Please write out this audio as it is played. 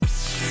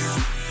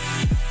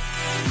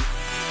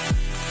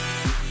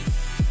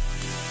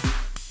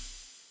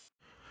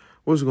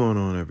What's going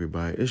on,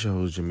 everybody? It's your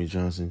host, Jimmy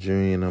Johnson Jr.,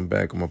 and I'm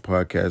back on my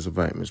podcast of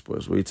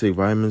Vitaminsports, where we take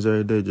vitamins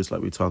every day, just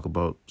like we talk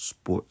about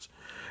sports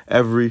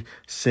every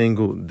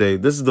single day.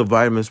 This is the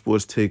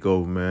Vitaminsports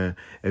takeover, man.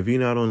 If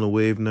you're not on the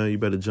wave now, you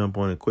better jump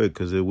on it quick,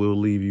 because it will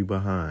leave you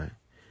behind.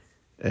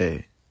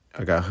 Hey,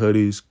 I got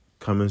hoodies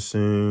coming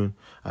soon.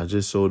 I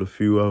just sold a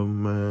few of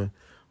them, man.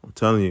 I'm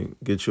telling you,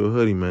 get you a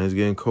hoodie, man. It's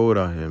getting cold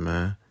out here,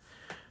 man.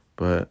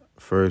 But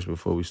first,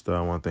 before we start,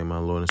 I want to thank my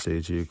Lord and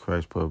Savior, Jesus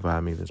Christ, for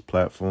providing me this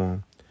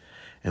platform.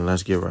 And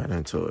let's get right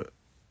into it,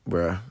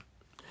 bruh.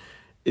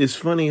 It's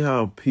funny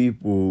how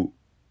people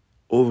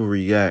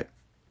overreact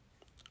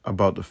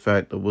about the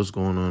fact of what's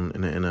going on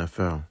in the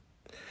NFL,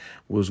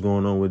 what's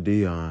going on with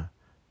Dion.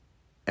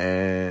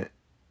 And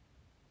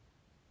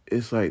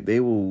it's like they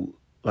will,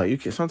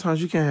 like,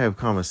 sometimes you can't have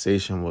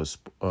conversation with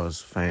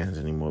us fans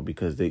anymore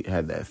because they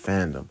had that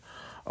fandom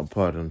a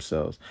part of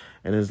themselves.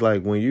 And it's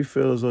like when you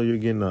feel as though you're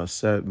getting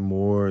upset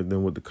more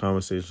than what the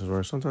conversations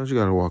were, sometimes you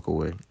got to walk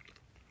away.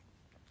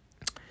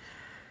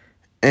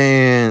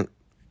 And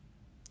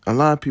a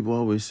lot of people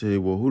always say,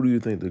 well, who do you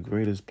think the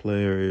greatest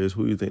player is?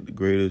 Who do you think the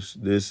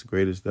greatest this,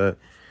 greatest that?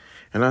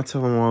 And I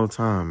tell them all the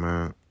time,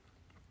 man,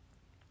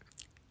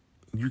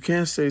 you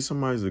can't say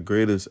somebody's the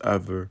greatest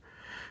ever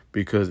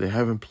because they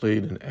haven't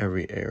played in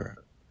every era.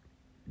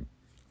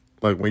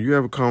 Like when you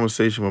have a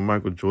conversation with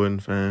Michael Jordan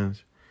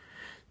fans,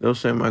 they'll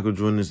say Michael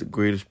Jordan is the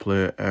greatest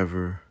player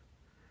ever.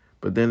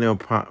 But then they'll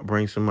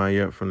bring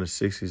somebody up from the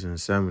 60s and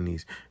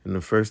 70s, and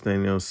the first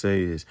thing they'll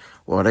say is,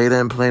 well, they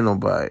didn't play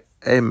nobody.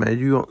 Hey, man,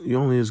 you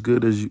only as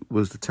good as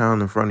was the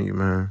talent in front of you,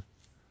 man.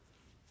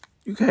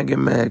 You can't get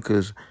mad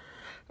because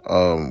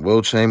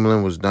Will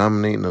Chamberlain was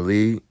dominating the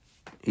league.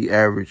 He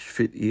averaged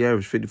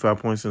 55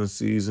 points in the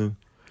season.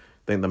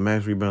 I think the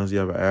max rebounds he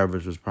ever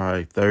averaged was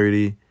probably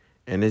 30.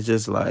 And it's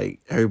just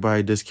like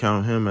everybody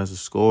discount him as a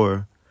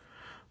scorer.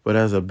 But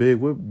as a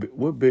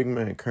what big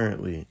man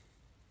currently,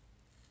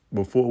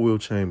 before Will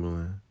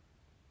Chamberlain,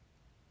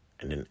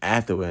 and then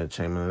after Will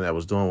Chamberlain, that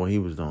was doing what he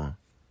was doing,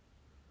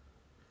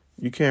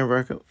 you can't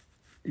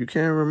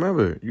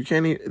remember.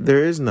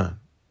 There is none.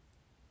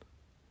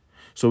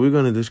 So we're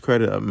going to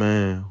discredit a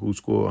man who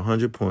scored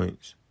 100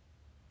 points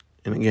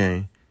in a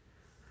game,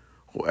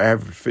 who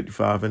averaged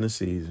 55 in a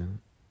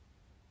season,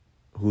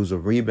 who's a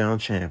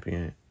rebound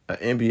champion, an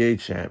NBA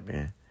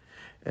champion,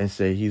 and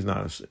say he's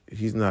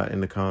not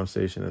in the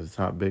conversation as a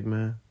top big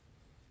man?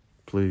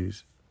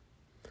 Please.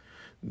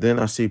 Then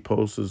I see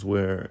posters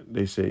where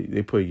they say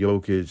they put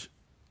Jokic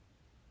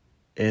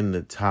in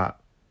the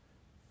top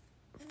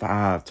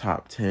 5,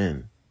 top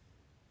 10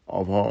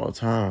 of all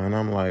time. And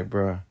I'm like,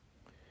 bruh,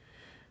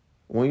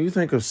 when you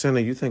think of center,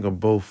 you think of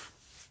both.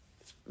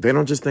 They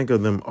don't just think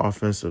of them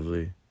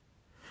offensively.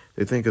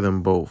 They think of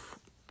them both.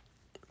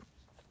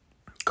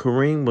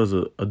 Kareem was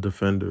a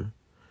defender.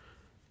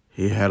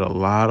 He had a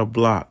lot of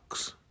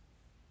blocks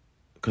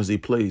because he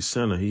played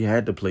center. He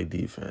had to play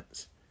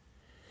defense.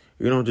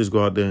 You don't just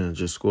go out there and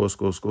just score.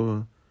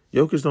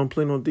 Jokic don't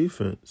play no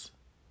defense.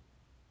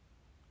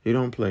 He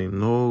don't play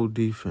no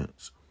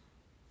defense.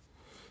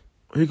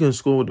 He can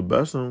score with the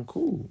best of them,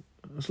 cool.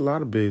 There's a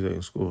lot of bigs that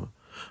can score.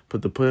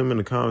 But to put him in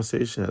the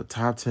conversation at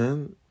top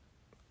 10,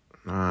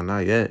 nah,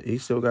 not yet. He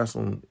still got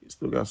some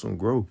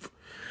growth.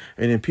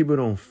 And then people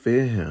don't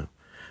fear him.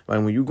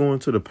 Like when you go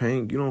into the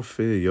paint, you don't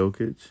fear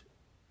Jokic.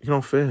 You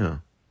don't fear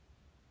him.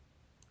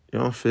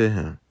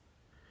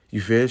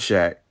 You fear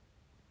Shaq.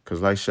 Because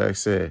like Shaq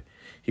said,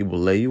 he will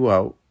lay you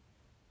out.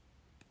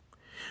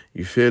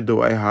 You fear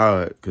Dwight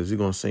Howard because he's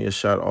going to send your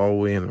shot all the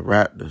way in the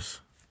Raptors.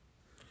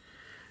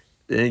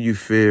 Then you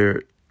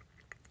fear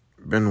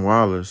Ben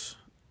Wallace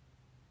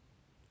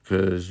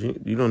because you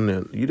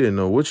didn't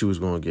know what you was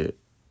going to get.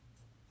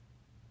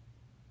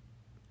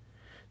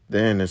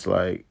 Then it's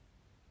like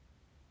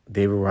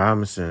David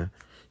Robinson.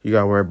 You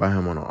got to worry about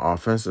him on the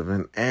offensive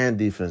end and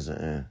defensive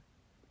end.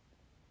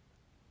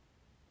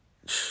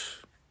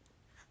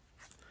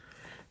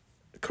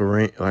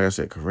 Kareem, like I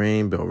said,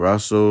 Bill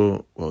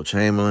Russell, Will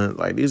Chamberlain,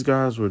 like these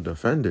guys were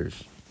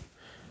defenders.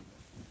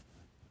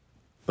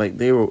 Like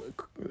they were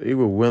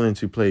willing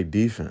to play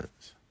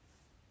defense.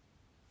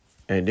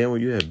 And then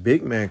when you have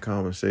big man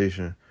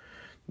conversation,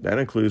 that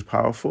includes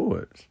power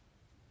forwards.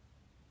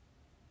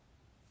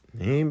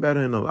 He ain't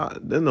better than a lot.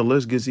 Then the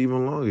list gets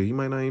even longer. He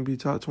might not even be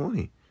top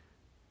 20.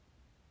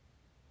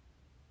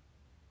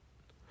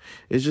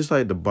 It's just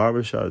like the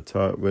barbershop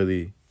talk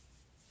really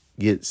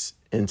gets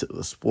into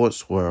the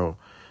sports world.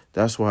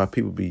 That's why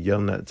people be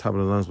yelling at the top of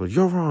the lungs, but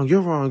you're wrong.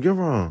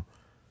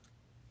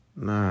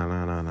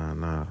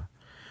 Nah.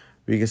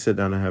 We can sit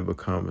down and have a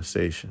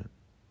conversation.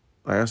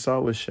 Like I saw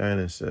what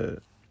Shannon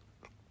said.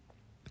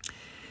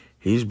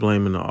 He's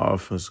blaming the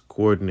offense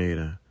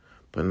coordinator,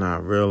 but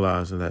not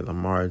realizing that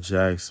Lamar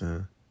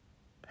Jackson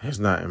has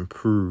not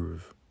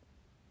improved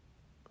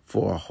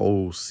for a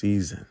whole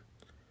season.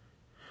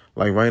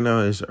 Like right now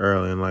it's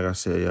early, and like I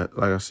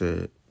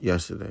said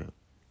yesterday,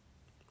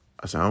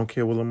 I said, I don't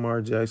care what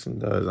Lamar Jackson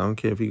does. I don't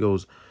care if he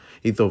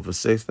throws for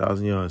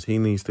 6,000 yards. He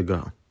needs to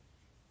go.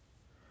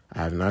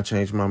 I have not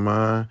changed my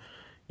mind.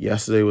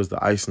 Yesterday was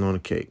the icing on the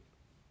cake.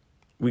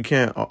 we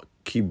can't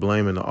keep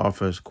blaming the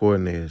offense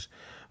coordinators.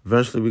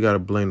 Eventually, we got to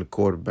blame the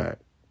quarterback.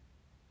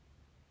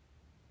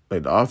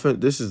 Like the offense,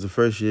 this is the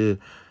first year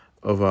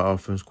of our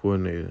offense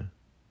coordinator.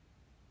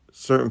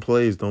 Certain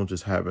plays don't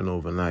just happen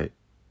overnight.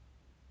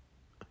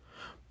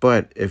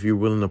 But if you're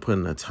willing to put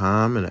in the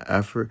time and the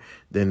effort,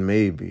 then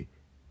maybe.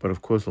 But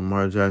of course,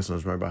 Lamar Jackson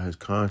is worried about his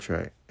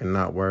contract and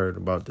not worried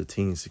about the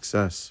team's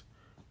success.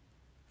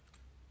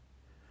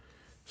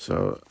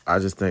 So I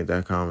just think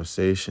that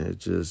conversation, it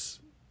just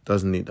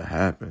doesn't need to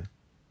happen.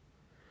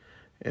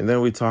 And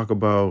then we talk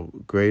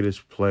about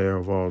greatest player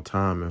of all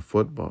time in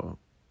football.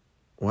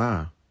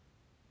 Wow.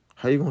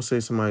 How you going to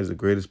say somebody's the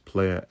greatest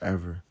player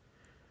ever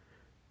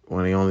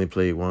when they only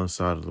played one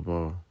side of the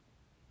ball?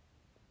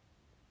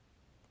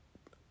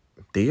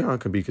 Deion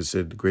could be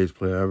considered the greatest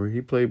player ever.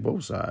 He played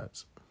both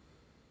sides,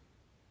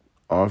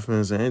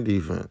 offense and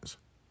defense.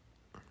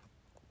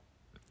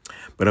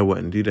 But I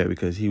wouldn't do that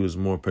because he was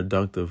more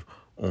productive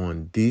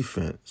on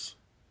defense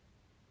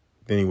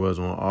than he was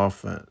on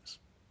offense.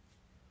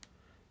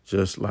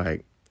 Just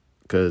like,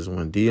 because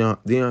when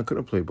Deion could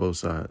have played both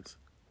sides,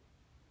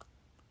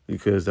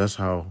 because that's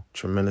how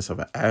tremendous of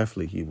an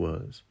athlete he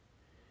was.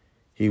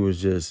 He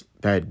was just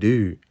that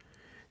dude.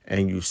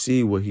 And you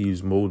see what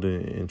he's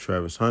molding in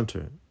Travis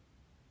Hunter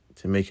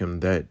to make him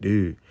that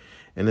dude.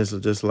 And it's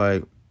just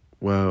like,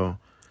 well,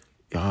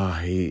 y'all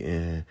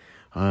hating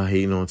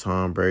on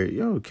Tom Brady.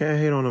 Yo, can't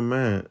hate on a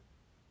man.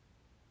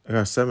 I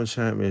got 7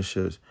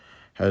 championships,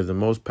 has the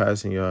most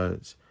passing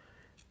yards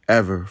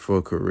ever for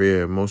a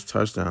career, most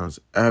touchdowns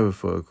ever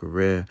for a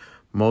career,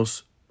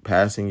 most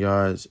passing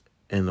yards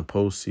in the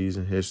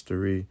postseason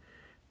history,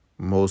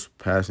 most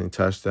passing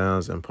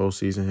touchdowns in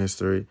postseason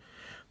history.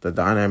 The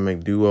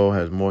dynamic duo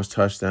has more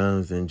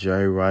touchdowns than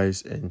Jerry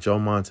Rice and Joe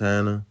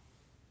Montana.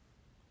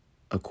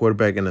 A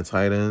quarterback and a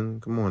tight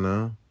end. Come on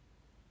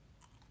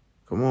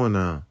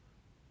now.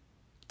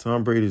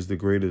 Tom Brady is the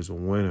greatest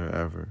winner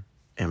ever,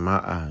 in my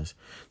eyes.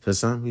 To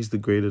some, he's the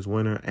greatest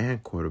winner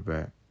and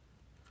quarterback.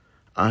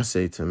 I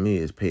say to me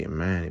it's Peyton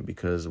Manning,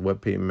 because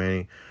what Peyton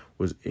Manning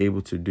was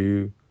able to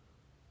do,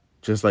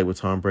 just like with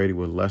Tom Brady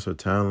with lesser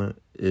talent,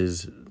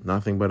 is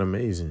nothing but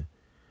amazing.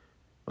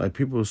 Like,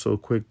 people are so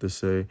quick to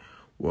say,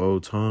 well,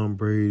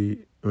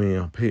 Peyton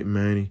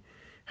Manning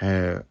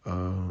had,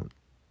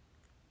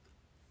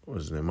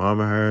 what's his name,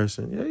 Marvin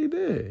Harrison? Yeah, he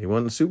did. He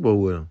won the Super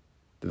Bowl with him.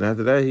 Then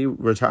after that, he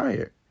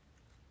retired.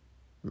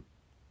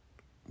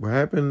 What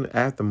happened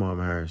after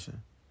Marvin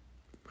Harrison?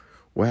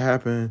 What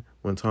happened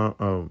when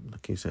I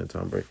keep saying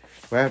Tom Brady.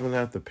 What happened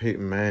after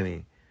Peyton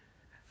Manning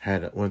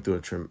went through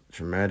a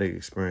traumatic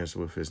experience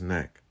with his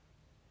neck?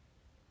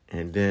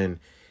 And then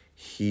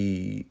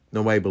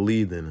nobody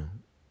believed in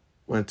him.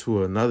 Went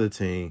to another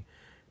team,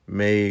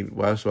 made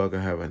West Walker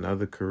have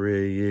another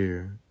career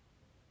year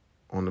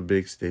on the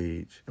big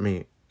stage.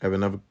 Have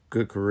another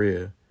good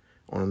career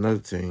on another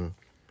team.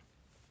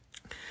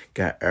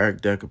 Got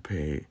Eric Decker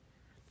paid.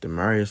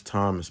 Demaryius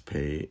Thomas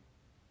paid.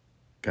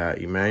 Got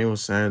Emmanuel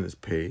Sanders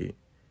paid.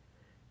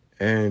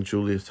 And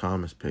Julius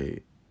Thomas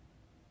paid.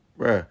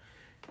 Bruh,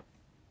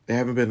 they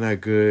haven't been that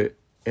good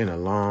in a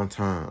long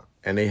time.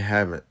 And they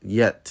haven't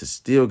yet to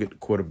still get the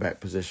quarterback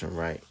position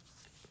right.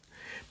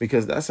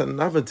 Because that's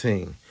another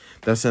team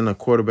that's in a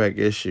quarterback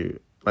issue.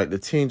 Like, the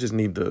team just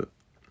need to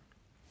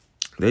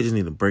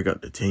break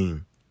up the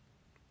team.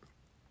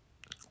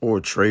 Or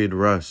trade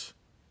Russ.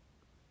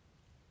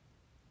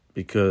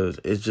 Because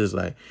it's just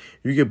like,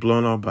 you get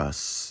blown out by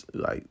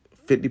like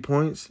 50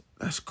 points,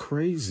 that's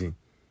crazy.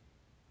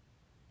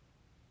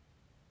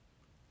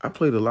 I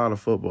played a lot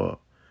of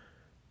football.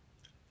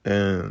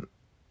 And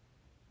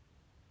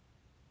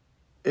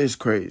it's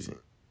crazy.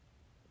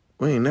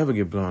 We ain't never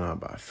get blown out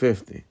by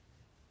 50.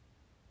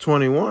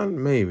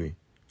 21, maybe.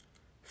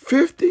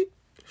 50?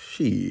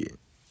 Shit.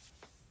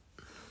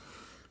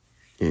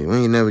 Yeah, we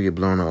ain't never get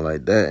blown out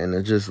like that. And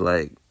it's just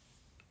like,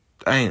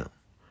 damn.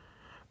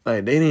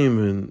 Like, they didn't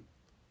even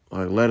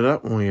let it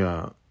up on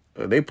y'all.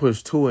 They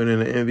pushed Tua in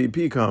the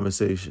MVP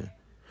conversation.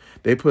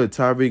 They put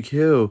Tyreek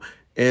Hill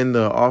in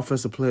the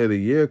Offensive Player of the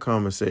Year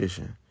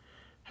conversation.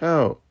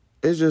 Hell,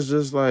 it's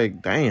just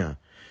like, damn.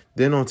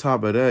 Then on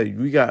top of that,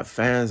 we got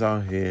fans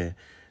out here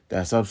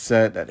that's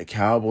upset that the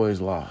Cowboys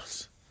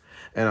lost.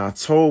 And I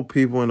told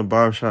people in the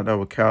barbershop that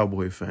were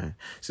Cowboy fans.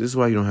 See, this is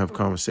why you don't have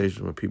conversations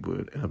with people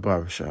in the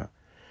barbershop.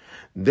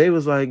 They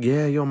was like,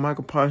 yeah,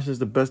 Michael Parsons is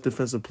the best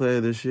defensive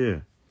player this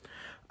year.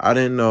 I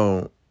didn't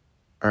know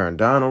Aaron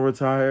Donald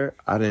retired.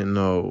 I didn't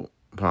know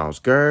Myles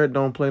Garrett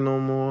don't play no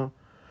more.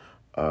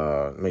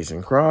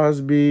 Mason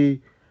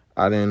Crosby.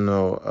 I didn't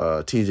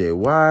know T.J.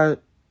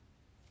 Watt.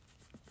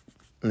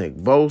 Nick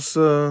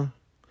Bosa.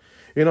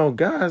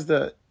 Guys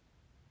that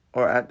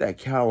are at that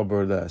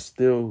caliber that are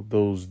still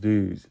those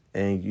dudes.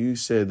 And you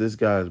said this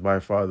guy is by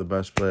far the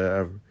best player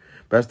ever.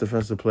 Best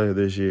defensive player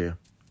this year.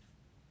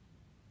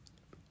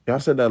 Y'all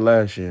said that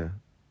last year.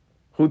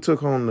 Who took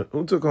home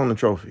the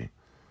trophy?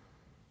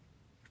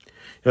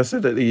 Y'all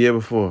said that the year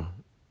before.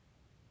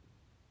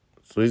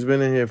 So he's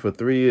been in here for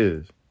 3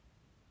 years.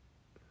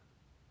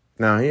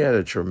 Now, he had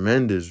a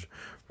tremendous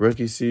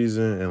rookie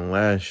season and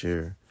last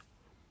year.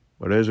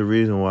 But there's a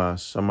reason why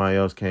somebody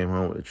else came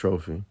home with a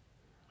trophy.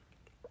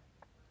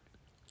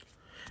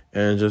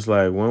 And just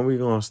like, when we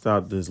going to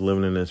stop this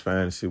living in this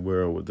fantasy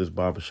world with this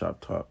barbershop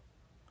talk?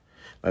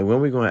 Like,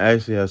 when we going to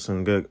actually have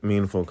some good,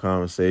 meaningful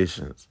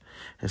conversations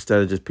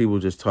instead of just people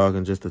just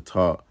talking just to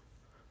talk?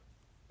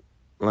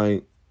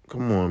 Like,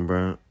 come on,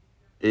 bro.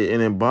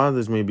 And it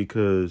bothers me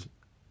because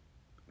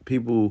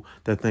people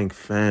that think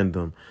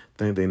fandom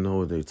think they know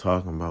what they're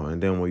talking about.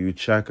 And then when you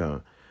check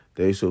them,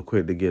 they so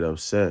quick to get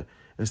upset.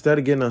 Instead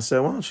of getting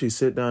upset, why don't you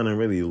sit down and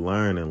really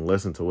learn and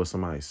listen to what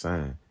somebody's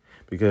saying?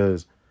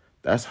 Because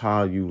that's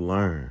how you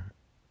learn.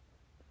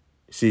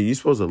 See, you're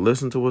supposed to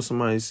listen to what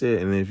somebody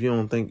said, and if you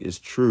don't think it's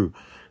true,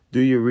 do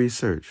your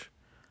research.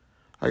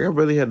 Like, I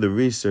really had to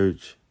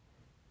research.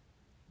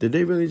 Did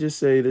they really just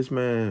say this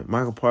man,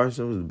 Michael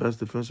Parsons, was the best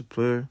defensive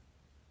player?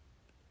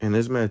 And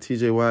this man,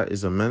 T.J. Watt,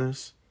 is a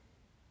menace?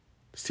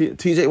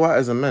 T.J. Watt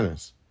is a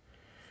menace.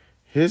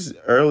 His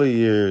early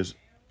years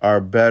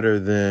are better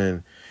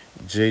than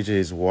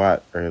J.J.'s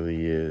Watt early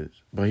years.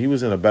 But he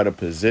was in a better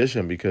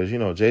position because,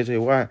 J.J.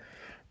 Watt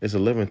is a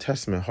living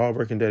testament. Hard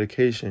work and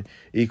dedication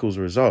equals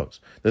results.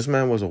 This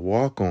man was a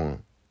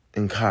walk-on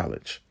in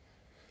college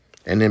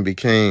and then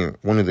became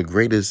one of the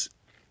greatest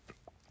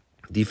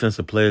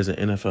defensive players in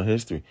NFL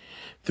history.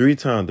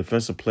 3-time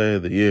Defensive Player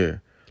of the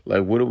Year.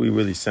 Like, what are we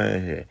really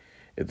saying here?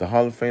 If the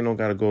Hall of Fame don't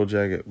got a gold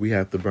jacket, we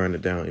have to burn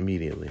it down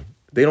immediately.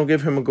 They don't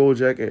give him a gold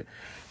jacket.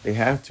 They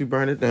have to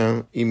burn it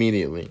down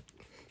immediately.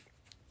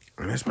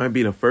 And this might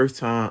be the first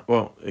time.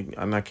 Well,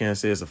 I can't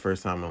say it's the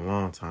first time in a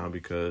long time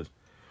because,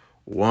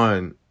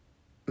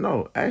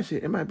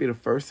 it might be the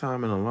first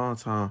time in a long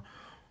time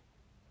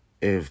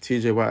if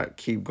T.J. Watt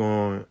keep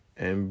going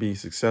and be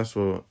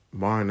successful,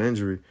 barring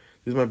injury.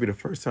 This might be the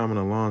first time in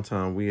a long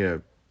time we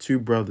have two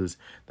brothers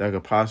that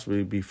could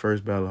possibly be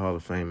first ballot Hall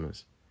of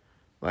Famers.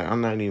 Like,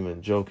 I'm not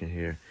even joking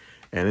here.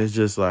 And it's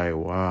just like,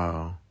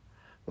 wow.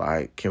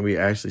 Like, can we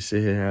actually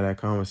sit here and have that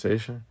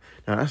conversation?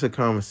 Now, that's a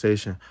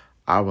conversation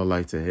I would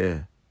like to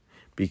hear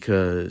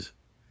because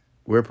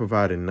we're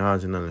providing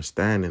knowledge and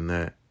understanding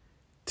that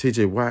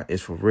T.J. Watt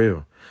is for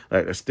real.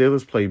 Like, the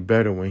Steelers play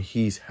better when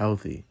he's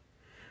healthy.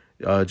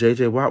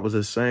 J.J. Watt was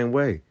the same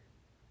way.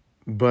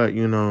 But,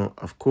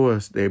 of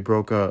course, they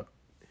broke up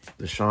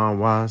Deshaun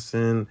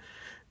Watson,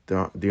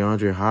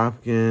 DeAndre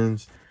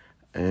Hopkins,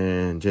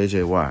 and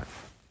J.J. Watt.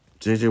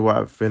 J.J.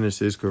 Watt finished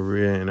his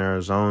career in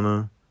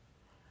Arizona.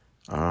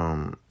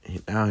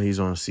 Now he's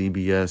on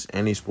CBS,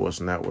 any sports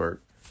network,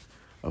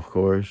 of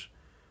course.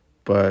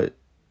 But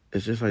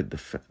it's just like the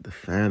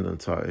fandom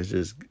talk. It's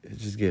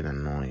just getting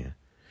annoying.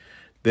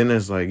 Then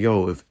it's like,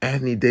 if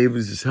Anthony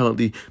Davis is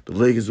healthy, the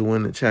Lakers will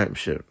win the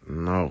championship.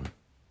 No.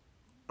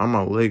 I'm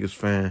a Lakers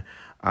fan.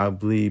 I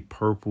bleed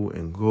purple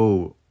and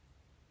gold.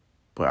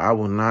 But I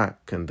will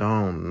not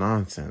condone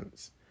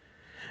nonsense.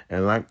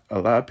 And like a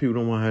lot of people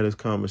don't want to have this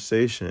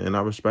conversation. And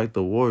I respect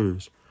the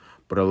Warriors.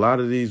 But a lot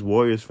of these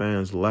Warriors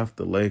fans left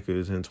the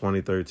Lakers in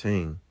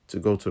 2013 to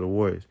go to the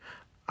Warriors.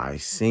 I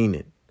seen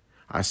it.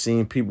 I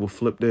seen people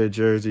flip their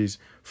jerseys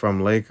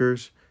from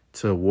Lakers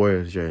to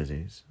Warriors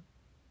jerseys.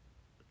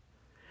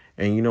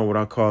 And you know what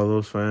I call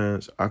those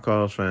fans? I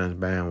call those fans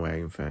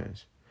bandwagon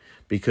fans.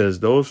 Because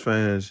those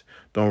fans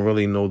don't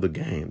really know the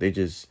game. They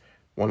just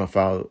want to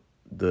follow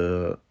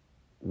the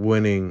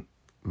winning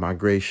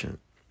migration.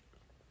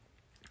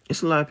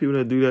 It's a lot of people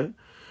that do that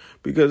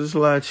because there's a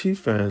lot of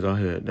Chiefs fans out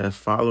here that's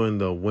following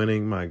the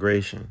winning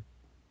migration.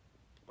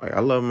 Like, I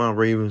love my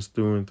Ravens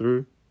through and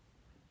through.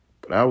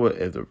 But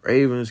if the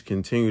Ravens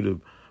continue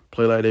to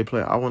play like they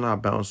play, I will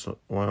not bounce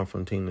around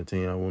from team to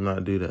team. I will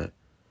not do that.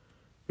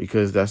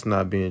 Because that's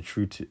not being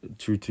true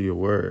to your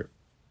word.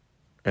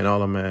 And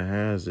all a man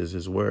has is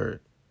his word.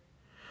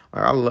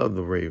 Like, I love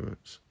the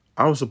Ravens.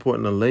 I was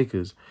supporting the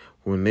Lakers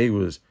when they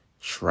was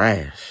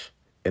trash.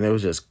 And it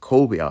was just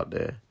Kobe out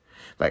there.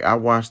 Like, I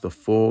watched the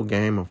full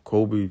game of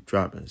Kobe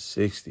dropping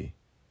 60.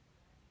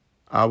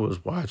 I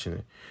was watching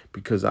it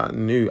because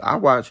I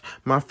watched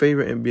my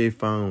favorite NBA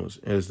finals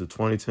is the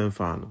 2010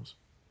 finals.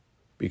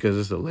 Because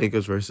it's the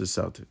Lakers versus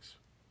Celtics.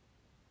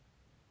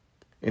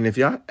 And if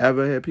y'all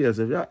ever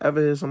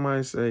hear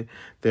somebody say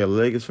they're a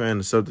Lakers fan,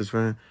 a Celtics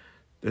fan,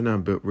 they're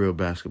not a real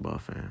basketball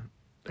fan.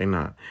 They're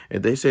not.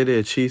 If they say they're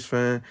a Chiefs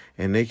fan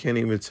and they can't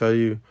even tell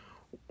you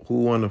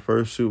who won the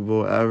first Super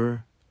Bowl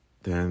ever,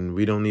 then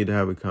we don't need to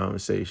have a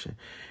conversation.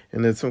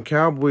 And then some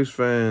Cowboys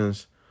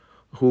fans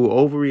who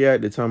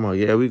overreacted talking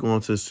about, we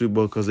going to the Super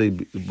Bowl because they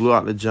blew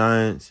out the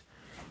Giants.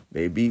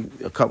 They beat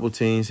a couple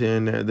teams here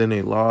and there. Then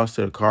they lost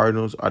to the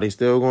Cardinals. Are they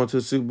still going to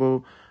the Super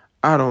Bowl?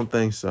 I don't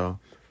think so.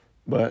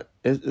 But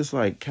it's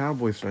like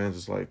Cowboys fans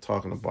is like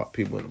talking about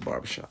people in the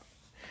barbershop.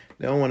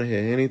 They don't want to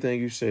hear anything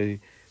you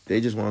say.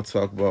 They just want to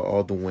talk about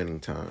all the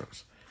winning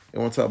times. They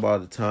want to talk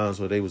about the times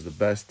where they was the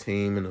best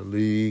team in the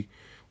league,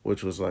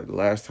 which was like the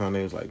last time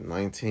they was like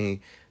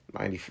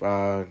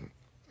 1995.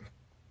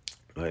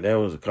 Like that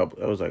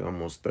was like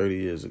almost 30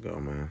 years ago,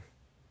 man.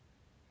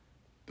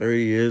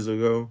 30 years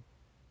ago.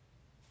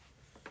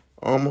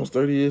 Almost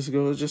 30 years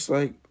ago. It's just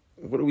like,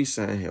 what are we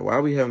saying here? Why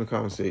are we having a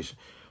conversation?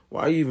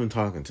 Why are you even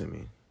talking to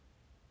me?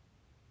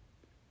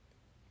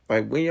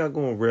 Like, when y'all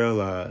gonna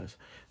realize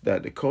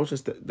that the coaching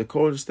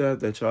staff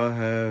that y'all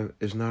have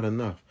is not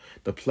enough?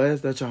 The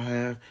players that y'all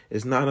have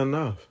is not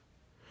enough.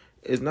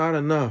 It's not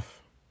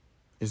enough.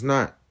 It's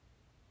not.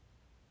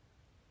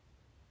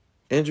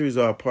 Injuries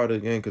are a part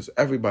of the game because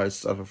everybody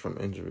suffers from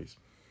injuries.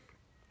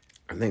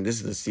 I think this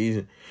is the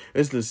season.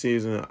 This is the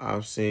season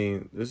I've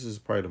seen. This is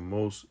probably the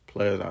most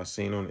players I've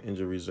seen on the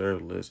injury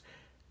reserve list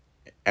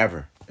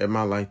ever in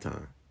my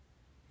lifetime.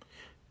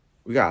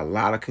 We got a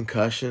lot of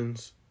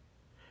concussions.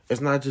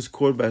 It's not just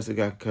quarterbacks that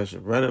got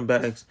concussions. Running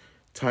backs,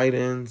 tight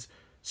ends,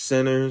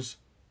 centers,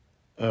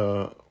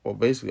 or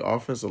basically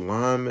offensive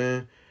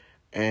linemen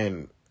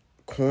and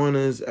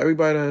corners.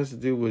 Everybody that has to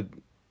do with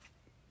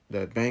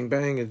that bang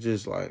bang is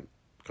just like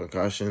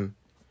concussion.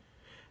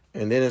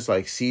 And then it's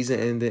like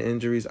season-ending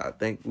injuries. I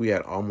think we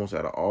had almost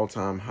at an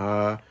all-time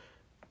high.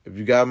 If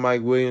you got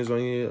Mike Williams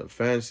on your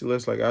fantasy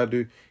list like I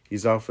do,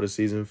 he's out for the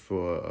season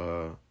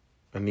for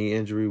a knee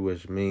injury,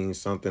 which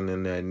means something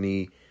in that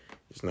knee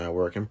is not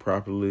working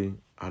properly.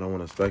 I don't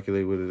want to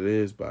speculate what it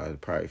is, but I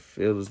probably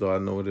feel as though I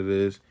know what it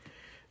is.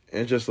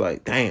 And it's just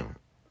like, damn.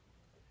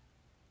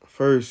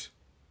 First,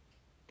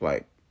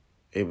 like,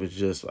 it was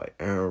just like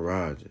Aaron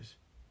Rodgers.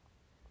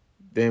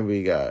 Then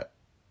we got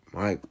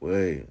Mike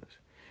Williams.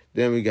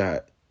 Then we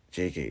got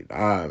J.K.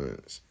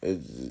 Dobbins.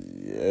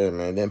 Yeah,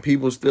 man. Then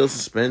people still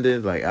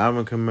suspended, like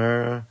Alvin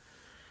Kamara.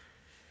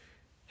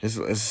 It's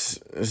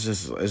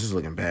just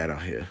looking bad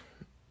out here.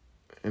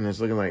 And it's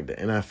looking like the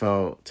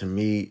NFL, to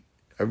me,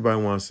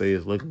 everybody wants to say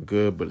it's looking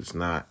good, but it's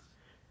not.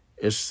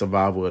 It's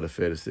survival of the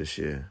fittest this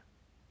year.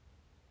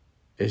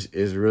 It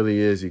really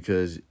is,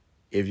 because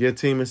if your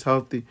team is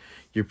healthy,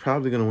 you're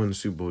probably going to win the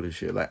Super Bowl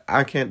this year. Like,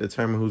 I can't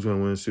determine who's going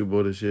to win the Super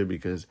Bowl this year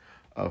because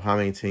of how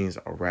many teams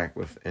are racked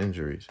with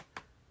injuries.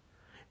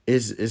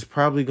 It's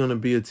probably going to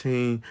be a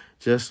team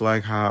just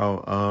like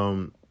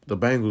how the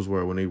Bengals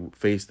were when they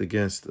faced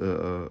against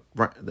the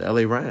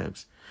LA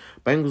Rams.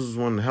 Bengals was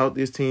one of the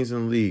healthiest teams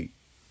in the league,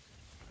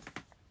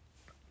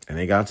 and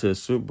they got to the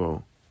Super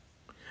Bowl.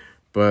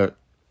 But,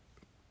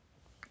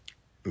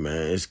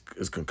 man, it's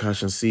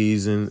concussion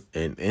season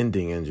and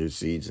ending injury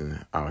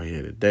season out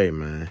here today,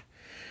 man.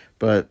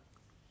 But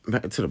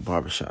back to the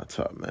barbershop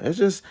talk, man. It's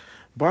just,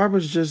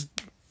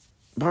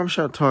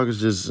 barbershop talk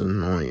is just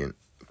annoying.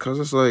 Because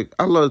it's like,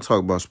 I love to talk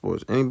about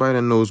sports. Anybody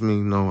that knows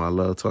me know I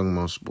love talking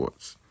about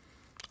sports.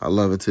 I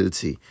love it to the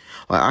T.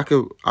 Like,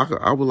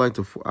 I would like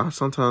to, I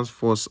sometimes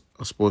force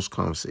a sports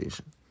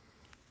conversation.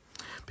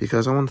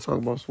 Because I want to talk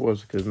about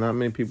sports. Because not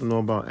many people know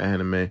about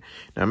anime.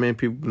 Not many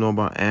people know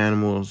about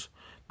animals.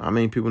 Not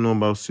many people know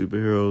about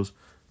superheroes.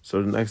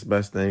 So the next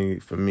best thing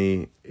for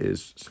me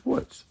is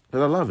sports.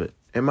 Because I love it.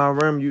 In my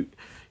room,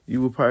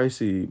 you will probably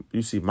see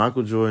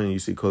Michael Jordan, you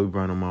see Kobe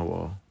Bryant on my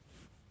wall.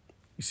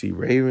 You see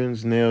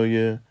Ravens nail you.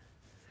 You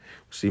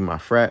see my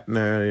frat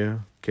nail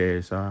you,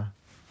 KSI.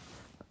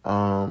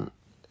 And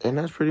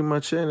that's pretty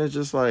much it. And it's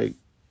just like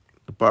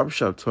the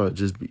barbershop talk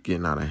just be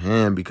getting out of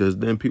hand because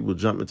then people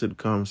jump into the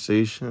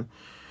conversation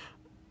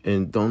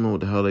and don't know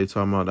what the hell they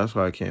talking about. That's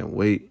why I can't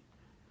wait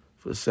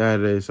for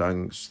Saturday so I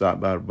can stop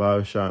by the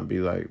barbershop and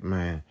be like,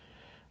 man.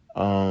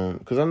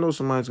 Because I know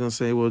somebody's going to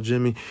say, well,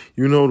 Jimmy,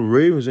 you know the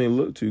Ravens ain't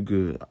look too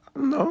good.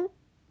 No.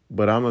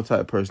 But I'm the type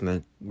of person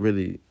that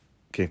really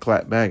can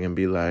clap back and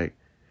be like,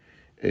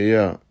 hey,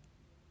 yeah,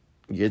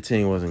 your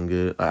team wasn't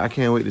good. I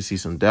can't wait to see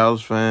some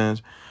Dallas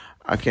fans.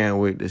 I can't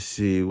wait to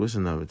see, what's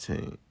another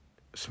team?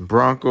 Some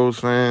Broncos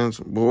fans,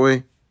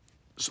 boy,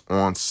 it's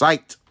on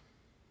site.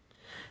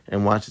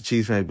 And watch the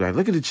Chiefs fans be like,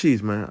 look at the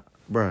Chiefs, man.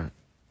 Bruh,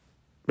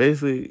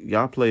 basically,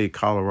 y'all played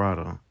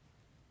Colorado.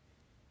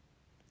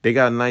 They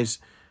got nice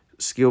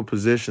skill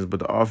positions, but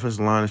the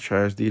offensive line is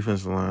trash,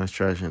 defensive line is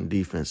trash, and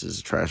defense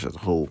is trash as a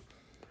whole.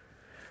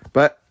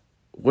 But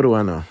what do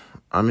I know?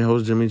 I'm your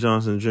host, Jimmy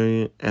Johnson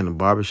Jr., and the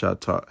barbershop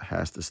talk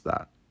has to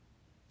stop.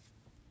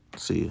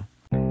 See you.